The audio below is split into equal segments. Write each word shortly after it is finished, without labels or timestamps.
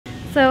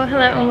So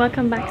hello and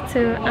welcome back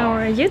to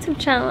our YouTube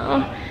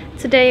channel.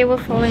 Today we're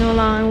following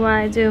along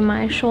while I do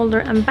my shoulder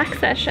and back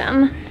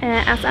session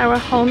at our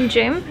home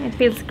gym. It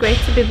feels great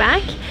to be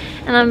back,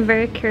 and I'm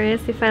very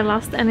curious if I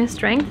lost any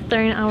strength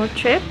during our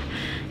trip.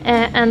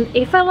 And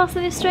if I lost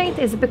any strength,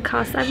 is it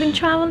because I've been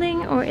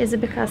traveling or is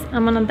it because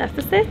I'm on a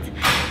deficit?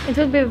 It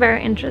will be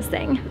very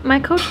interesting. My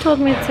coach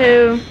told me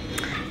to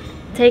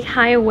take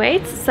higher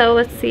weights, so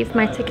let's see if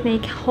my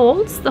technique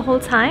holds the whole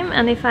time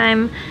and if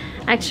I'm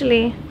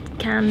actually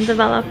can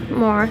develop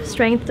more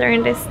strength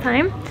during this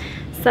time.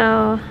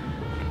 So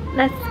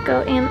let's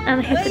go in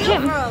and hit the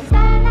gym.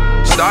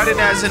 Started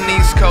as an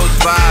East Coast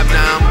vibe,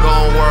 now I'm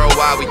going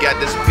worldwide. We got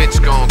this bitch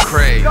going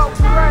crazy.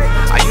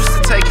 I used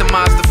to take the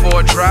Mazda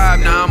for a drive,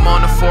 now I'm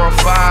on the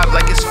 405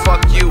 like it's fuck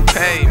you,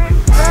 pay me.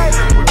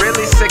 We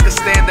really sick of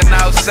standing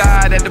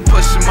outside, had to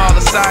push them all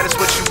aside. It's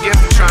what you get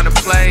for trying to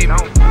play me.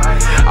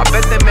 I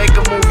bet they make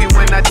a movie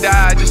when I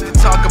die just to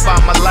talk about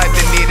my life.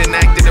 They need an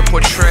actor to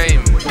portray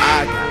me.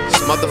 I got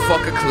this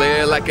motherfucker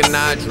clear like an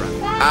eye drop.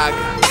 I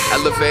got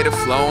elevator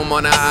flow, I'm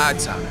on a high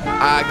top.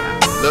 I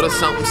got little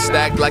something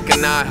stacked like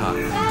an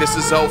IHOP. This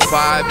is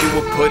 05, you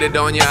will put it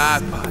on your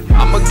iPod.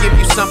 I'ma give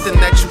you something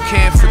that you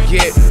can't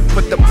forget.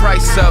 Put the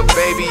price up,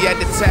 baby, at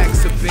the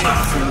tax a bit.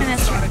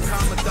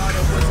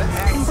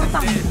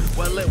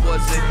 Well, it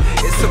wasn't.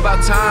 It's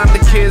about time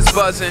the kids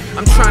buzzing.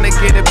 I'm trying to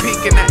get a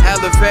peek in the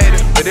elevator,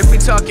 but if we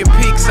talking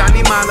peaks, I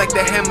need mine like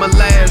the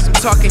Himalayas. I'm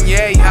talking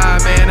yay high,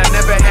 man. I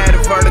never had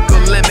a vertical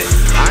limit.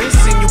 I ain't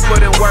seen you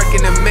put in work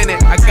in a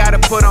minute. I gotta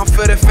put on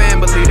for the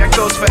family. That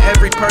goes for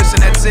every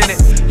person that's in it.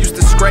 Used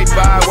to scrape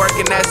by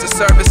working as a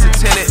service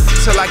attendant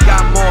till I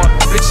got more.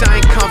 Bitch,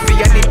 I ain't comfy.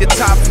 I need the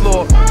top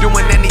floor.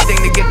 Doing anything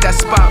to get that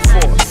spot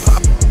for.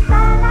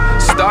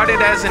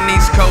 Started as an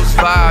East Coast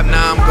vibe,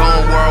 now I'm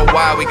going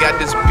worldwide. We got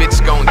this bitch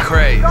going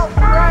crazy.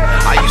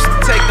 I used to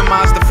take the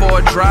Mazda for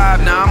a drive,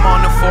 now I'm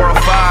on the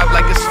 405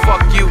 like it's fuck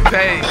you,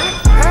 pay.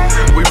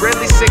 We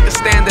really sick of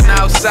standing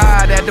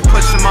outside, had to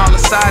push them all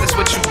aside. It's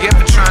what you get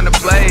for trying to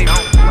play.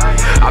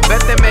 I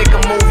bet they make a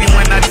movie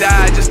when I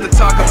die just to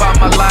talk about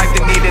my life.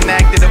 They need an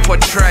actor to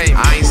portray.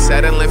 I ain't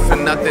settling for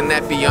nothing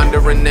that be under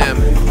an M.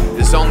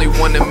 There's only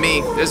one of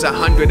me, there's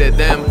 100 of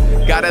them.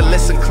 Gotta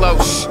listen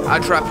close, I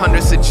drop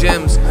hundreds of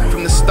gems.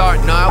 From the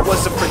start, no, I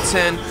wasn't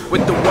pretend.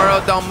 With the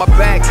world on my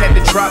back, had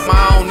to drop my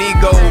own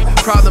ego.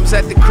 Problems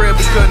at the crib,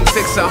 we couldn't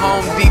fix a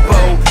Home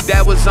Depot.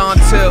 That was on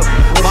tilt,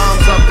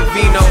 bombs off the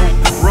vino.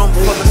 Room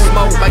full of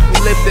smoke like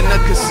we lived in a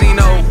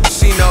casino.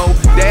 She know,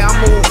 day I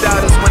moved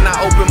out is when I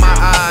opened my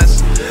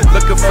eyes.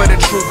 Looking for the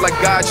truth like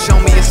God, show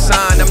me a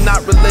sign. I'm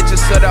not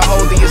religious or the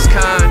holiest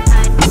kind,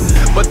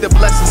 but the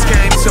blessings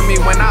came to me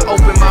when I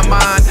opened my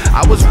mind.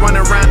 I was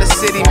running around the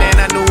city, man,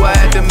 I knew I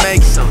had to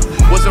make some.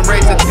 Wasn't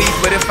raised a thief,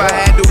 but if I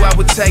had to, I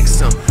would take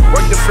some.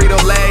 Worked the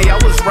Frito-Lay, I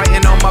was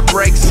writing on my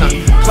breaks, son.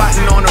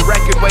 Plotting on a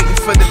record, waiting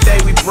for the day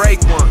we break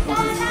one.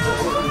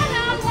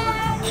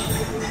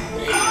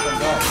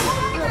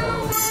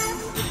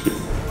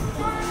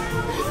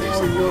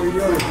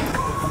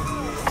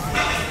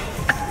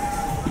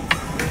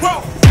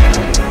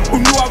 Who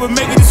knew I would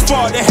make it this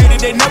far? They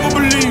hated, they never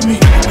believed me.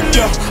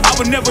 Yeah, I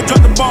would never drop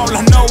the ball,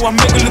 I know I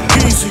make it look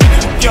easy.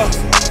 Yeah,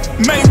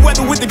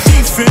 Mayweather with the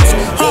defense.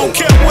 I don't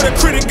care what a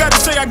critic got to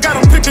say, I got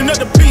them picking up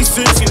the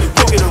pieces.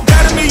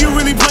 That to me, you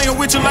really playing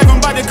with your life, I'm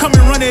about to come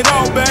and run it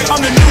all back.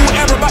 I'm the new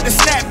era, about to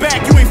snap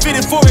back. You ain't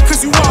fitted for it, cause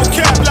you all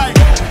cap like.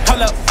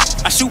 Hold up,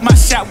 I shoot my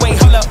shot, wait,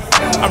 hold up.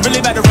 I'm really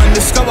about to run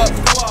this go up.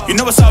 You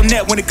know it's all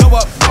net when it go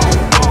up.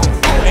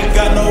 Ain't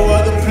got no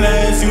other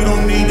plans, you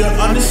don't need to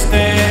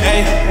understand,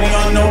 ayy. We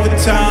on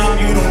overtime,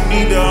 you don't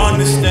need to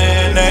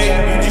understand, ayy.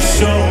 You just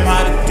show them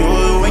how to do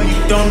it when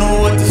you don't know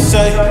what to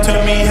say.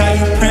 Tell me how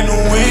you plan to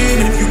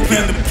win if you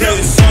plan to play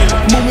the same.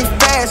 Moving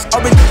fast,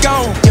 already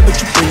gone, yeah, but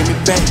you bringing me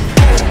back.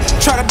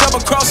 Try to double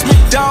cross me,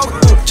 dog,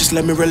 just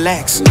let me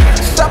relax.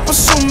 Stop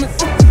assuming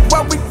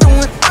what we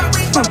doing.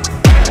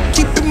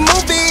 Keep it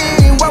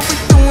moving, what we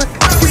doing.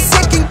 Cause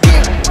it can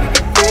get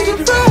bigger,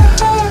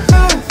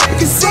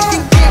 cause it can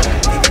get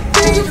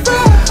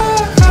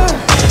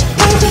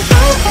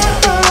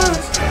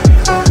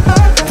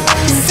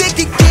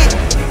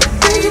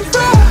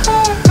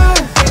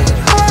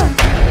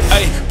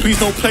please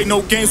don't play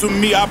no games with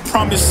me, I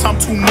promise I'm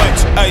too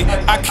much. Ay,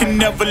 I can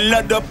never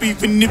let up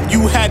even if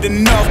you had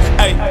enough.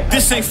 Ay,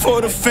 this ain't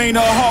for the faint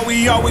of heart,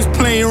 we always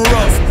playing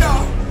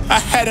rough. I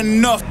had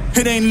enough,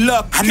 it ain't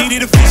luck. I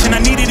needed a vision, I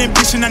needed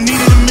ambition, I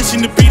needed a mission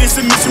to be the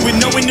submission with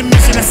no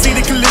intermission. I see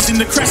the collision,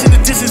 the crash in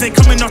the distance, they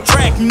coming off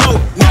track, no.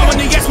 Now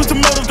when they ask what's the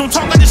motive, don't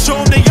talk like the show.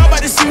 They all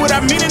about to see what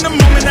I mean in the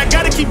moment. I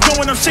gotta keep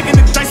going, I'm shaking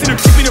the dice and I'm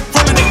keeping it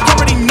rolling, they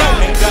already know.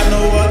 Ain't got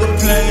no other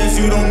plans,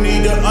 you don't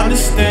need to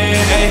understand,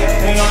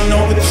 ayy. Ain't on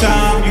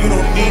overtime, you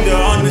don't need to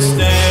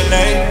understand,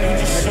 ayy.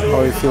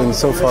 How are you feeling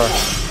so far?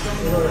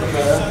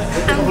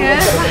 I'm good.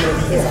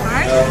 It's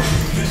hard.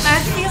 I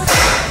feel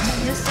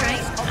just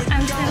right.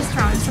 I'm still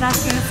strong, so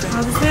that's good.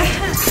 Obviously.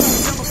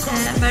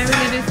 But I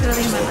really do feel it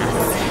in my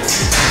legs.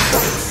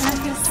 And I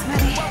feel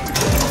sweaty.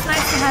 It's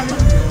nice to have a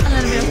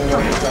little bit of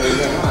pump.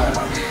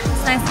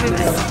 It's nice to be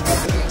back.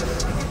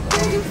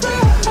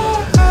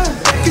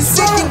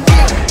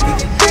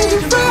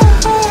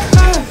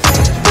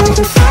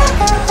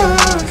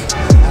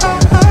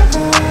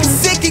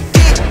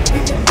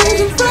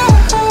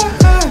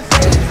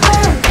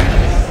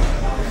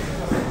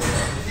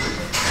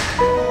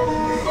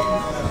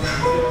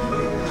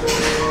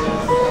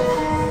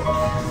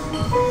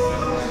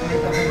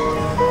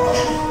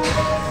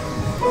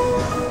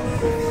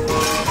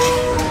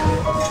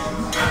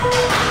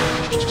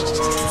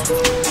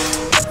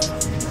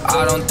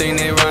 think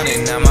they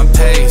running at my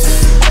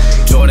pace.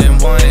 Jordan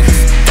 1s,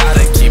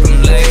 gotta keep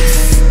them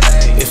laced.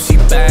 If she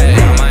bad,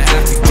 I might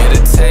have to get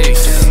a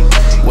taste.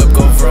 Whip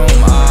go vroom,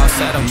 all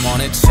set, I'm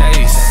on a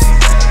chase.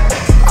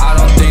 I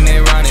don't think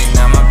they running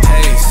at my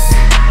pace.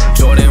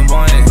 Jordan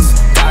 1s,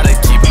 gotta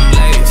keep them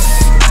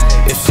laced.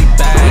 If she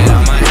bad,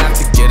 I might have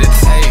to get a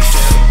taste.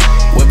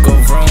 Whip go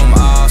vroom,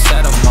 all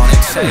set, I'm on a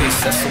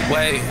chase. That's the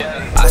way.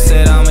 I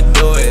said I'ma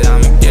do it,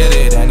 I'ma get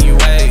it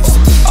anyways.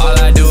 All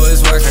I do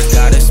is work, I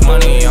got this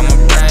money on my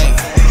brain.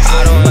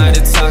 I don't like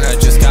to talk, I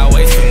just got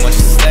way too much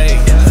to say.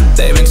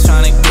 They been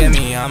trying to get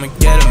me, I'ma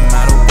get them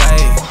out of the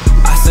way.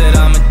 I said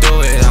I'ma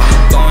do it,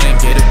 I'ma go and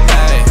get it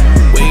back.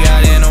 We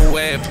got in a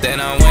whip, then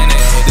I went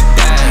and hit the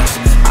dash.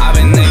 I've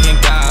been thanking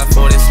God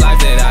for this life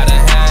that I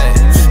done had.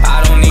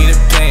 I don't need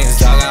opinions,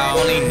 dog, I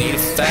only need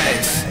the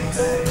facts.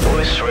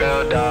 It's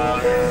real,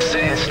 dog,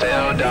 sitting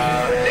still,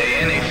 dog.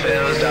 They in they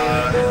feels,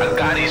 dog. I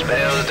got these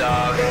bills,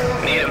 dog.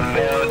 Need a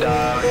meal,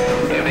 dog.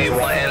 If they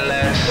wantin'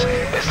 less,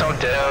 it's no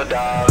deal,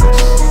 dog.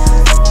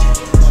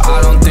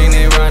 I don't think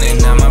they running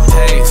at my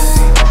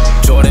pace.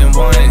 Jordan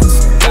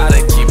 1s,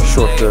 gotta keep them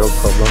Short girl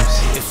problems.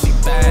 If she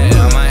bad,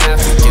 I might have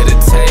to get a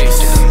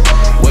taste.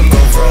 Whip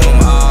go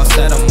vroom, all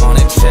set, I'm on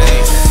a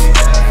chase.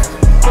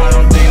 I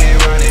don't think they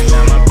running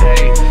at my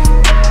pace.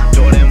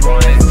 Jordan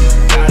 1s,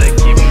 gotta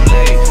keep them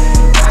late.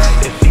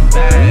 If she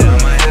bad, I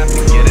might have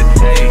to get a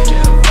taste.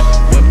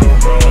 Whip go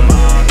vroom,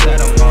 all set,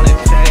 I'm on a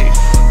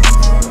chase.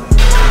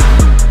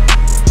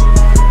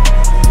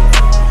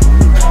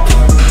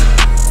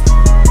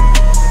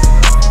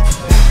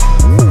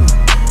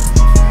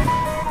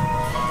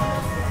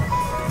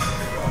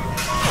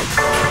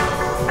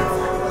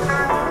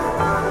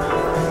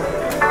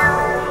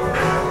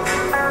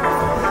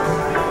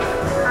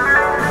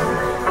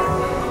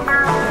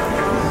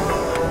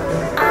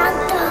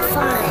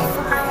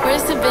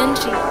 Where's Da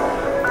Vinci?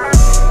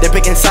 They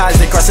picking sides,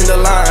 they crossing the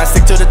line. I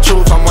stick to the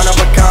truth, I'm one of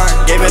a kind.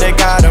 Gave it a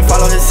God and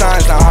follow his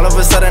signs. Now all of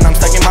a sudden I'm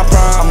stuck in my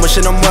prime. I'm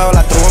wishing them well,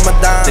 I threw them a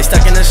dime. They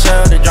stuck in the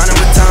shell, they drowning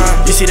with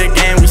time. You see the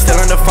game, we still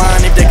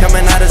undefined. If they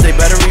coming at us, they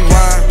better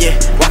rewind. Yeah,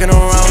 walking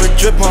around with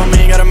drip on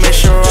me, gotta make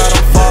sure I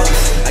don't fall.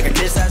 Like a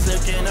kid that's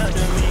looking up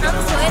to me. I'm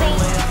sweating.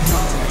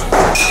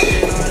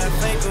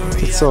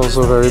 It's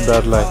also very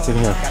bad lighting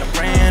here.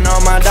 Praying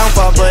on my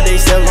downfall, but they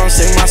still gon'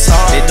 sing my song.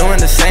 They doing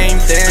the same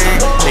thing,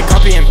 they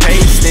copy and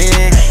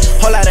pasting.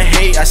 Whole lot of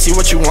hate, I see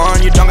what you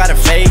want, you don't gotta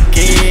fake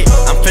it.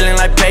 I'm feeling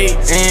like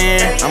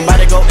Peyton, I'm about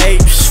to go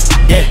apes.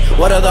 Yeah,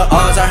 what are the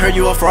odds? I heard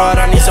you a fraud,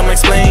 I need some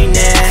explaining.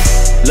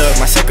 Look,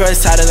 my circle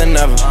is tighter than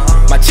ever.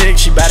 My chick,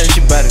 she bad and she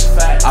better.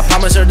 I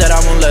promise her that I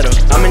won't let her.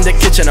 I'm in the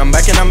kitchen, I'm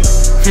back and I'm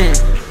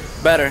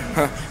better,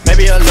 huh?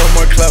 Maybe a little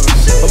more clever.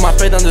 Put my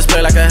faith on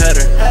display like a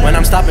header. When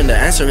I'm stopping, the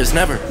answer is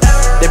never.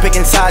 They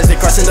picking sides, they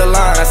crossing the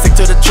line. I stick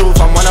to the truth,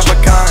 I'm one of a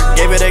kind.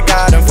 Gave it a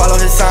God and follow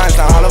his signs.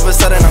 Now all of a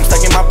sudden I'm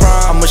stuck in my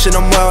prime. I'm wishing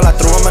them well, I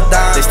threw them a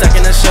dime. They stuck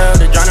in the shell,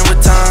 they drowning with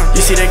time.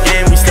 You see the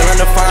game, we still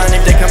undefined.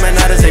 If they coming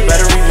at us, they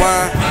better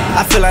rewind.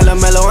 I feel like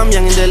LaMelo, I'm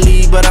young in the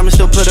league, but I'ma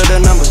still put her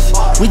the numbers.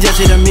 We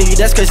just hit a million,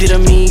 that's crazy to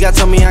me. God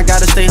told me I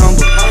gotta stay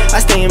humble.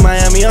 I stay in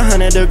Miami,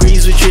 100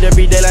 degrees. We treat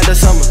every day like the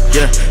summer.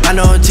 Yeah, I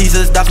know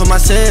Jesus died for my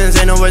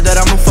sins. Ain't no way that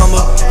I'ma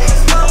fumble.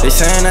 They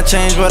saying I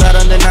changed, but I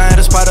don't deny it.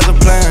 It's part of the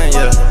plan.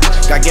 Yeah,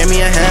 God gave me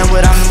a hand.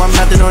 Without him, I'm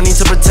nothing. No need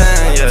to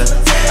pretend. Yeah,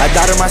 I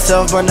doubted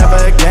myself, but never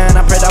again.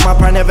 I pray that my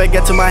pride never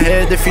get to my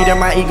head. Defeating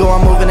my ego,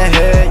 I'm moving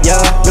ahead. Yeah,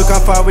 look how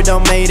far we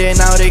done made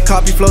it. Now they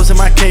copy flows in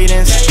my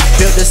cadence.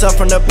 Built this up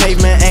from the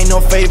pavement. Ain't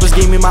no favors,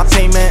 give me my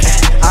payment.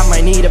 I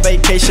might need a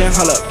vacation.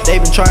 Hold up, they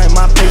been trying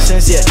my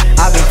patience. Yeah,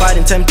 I've been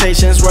fighting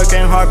temptations.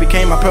 Working hard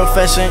became my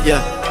profession.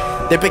 Yeah.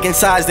 They picking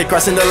sides, they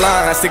crossing the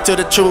line. I stick to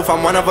the truth,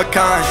 I'm one of a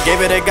kind. Gave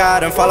it a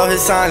God and follow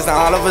his signs. Now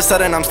all of a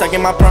sudden I'm stuck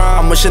in my prime.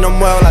 I'm wishing them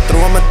well, I threw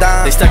them a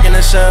dime. They stuck in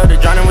the shell, they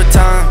drowning with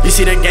time. You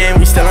see the game,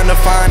 we still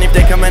undefined. If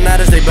they coming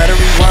at us, they better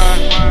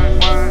rewind.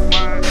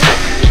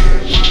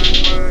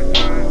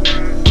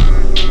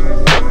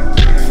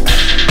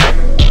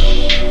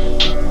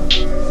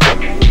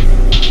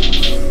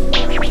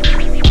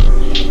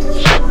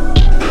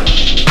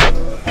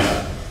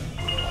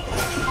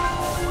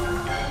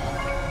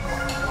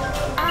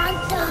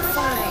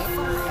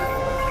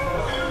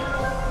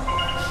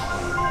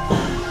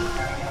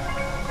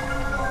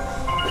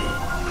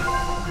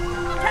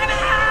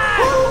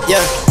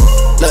 Yeah,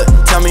 look,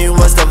 tell me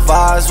what's the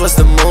vibes, what's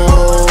the mood?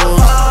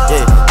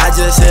 Yeah, I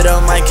just hit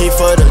a Mikey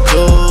for the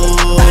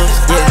juice.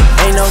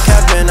 Yeah, ain't no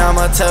capping,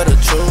 I'ma tell the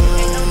truth.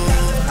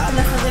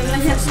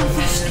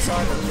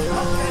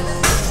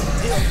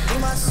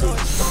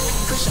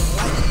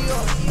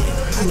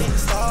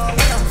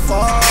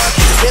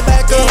 Get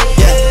back up,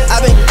 yeah,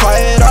 I've been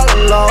quiet all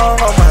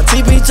along on my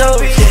TP toes.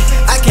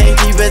 Yeah, I can't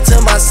keep it to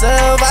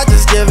myself, I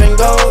just give and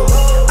go.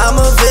 I'm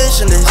a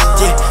visionist,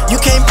 yeah, you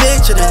can't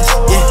picture this,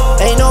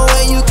 yeah. Ain't no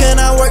way you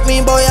cannot work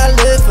me, boy, I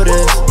live for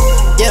this.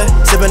 Yeah,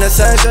 sipping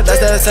essential, that's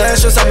the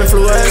essentials, I'm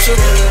influential.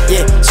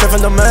 Yeah, straight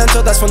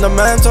fundamental, that's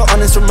fundamental, on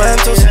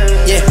instrumentals.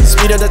 Yeah,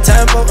 speed of the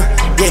tempo,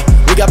 yeah,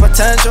 we got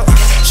potential.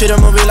 Shoot a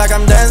movie like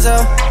I'm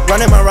Denzel,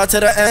 running my route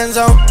to the end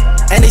zone.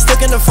 and they still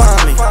can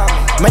define me.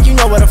 Man, you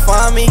know where to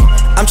find me.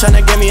 I'm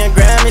tryna get me a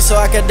Grammy so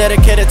I can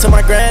dedicate it to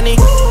my granny.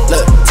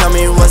 Look, tell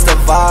me what's the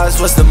vibes,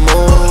 what's the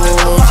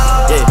move?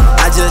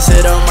 Yeah, I just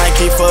hit a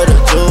Mikey for the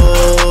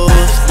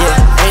juice.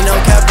 Yeah, ain't no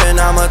capping,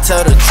 I'ma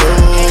tell the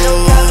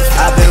truth.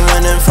 I've been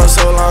winning for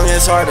so long,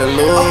 it's hard to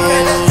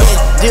lose.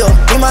 Deal,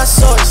 be my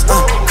source,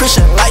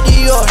 Christian like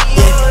Dior.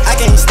 Yeah, I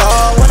can't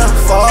stall when I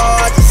fall,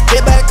 I just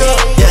get back up.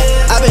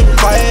 Yeah, I've been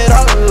quiet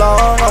all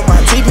along on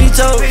my TP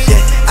toes. Yeah,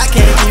 I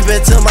can't keep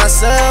it to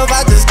myself,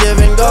 I just give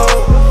and go.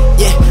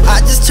 Yeah, I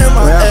just turn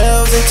my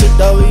L's into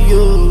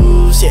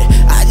W's. Yeah,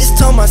 I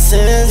just told my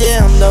sins,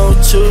 yeah, I'm no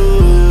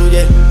true.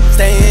 Yeah,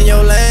 stay in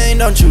your lane,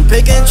 don't you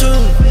pick and choose.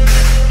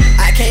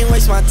 I can't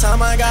waste my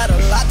time, I got a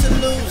lot to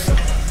lose.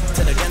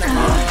 Till again,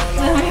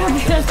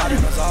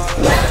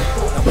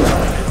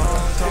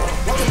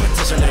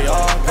 they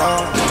all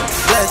gone.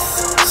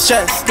 Less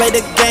stress, play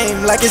the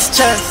game like it's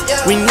chess.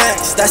 We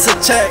next, that's a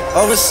check,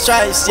 over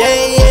stripes,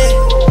 yeah, yeah.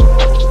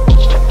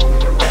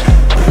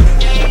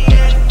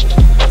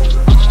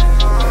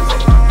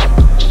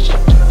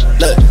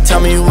 Look, tell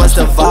me what's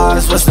the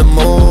vibes, what's the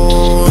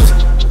moves?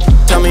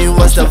 Tell me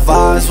what's the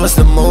vibes, what's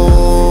the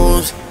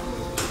moves?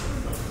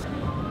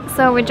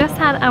 So we just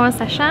had our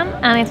session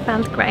and it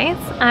felt great.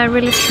 I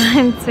really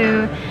tried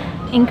to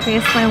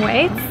increase my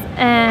weight,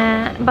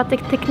 but the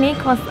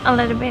technique was a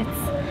little bit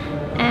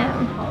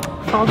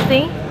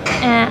faulty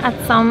at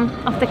some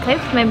of the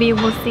clips. Maybe you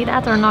will see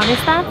that or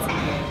notice that.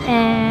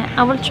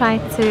 I will try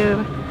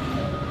to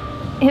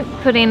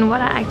put in what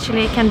I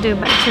actually can do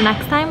better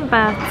next time,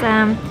 but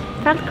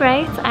felt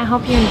great. I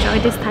hope you enjoy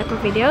this type of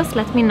videos.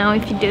 Let me know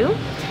if you do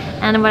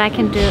and what I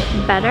can do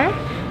better.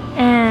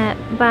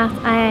 But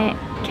I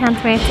can't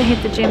wait to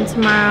hit the gym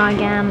tomorrow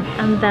again,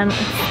 and then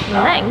it's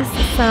legs.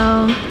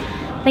 So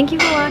thank you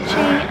for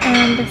watching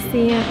and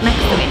see you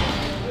next week.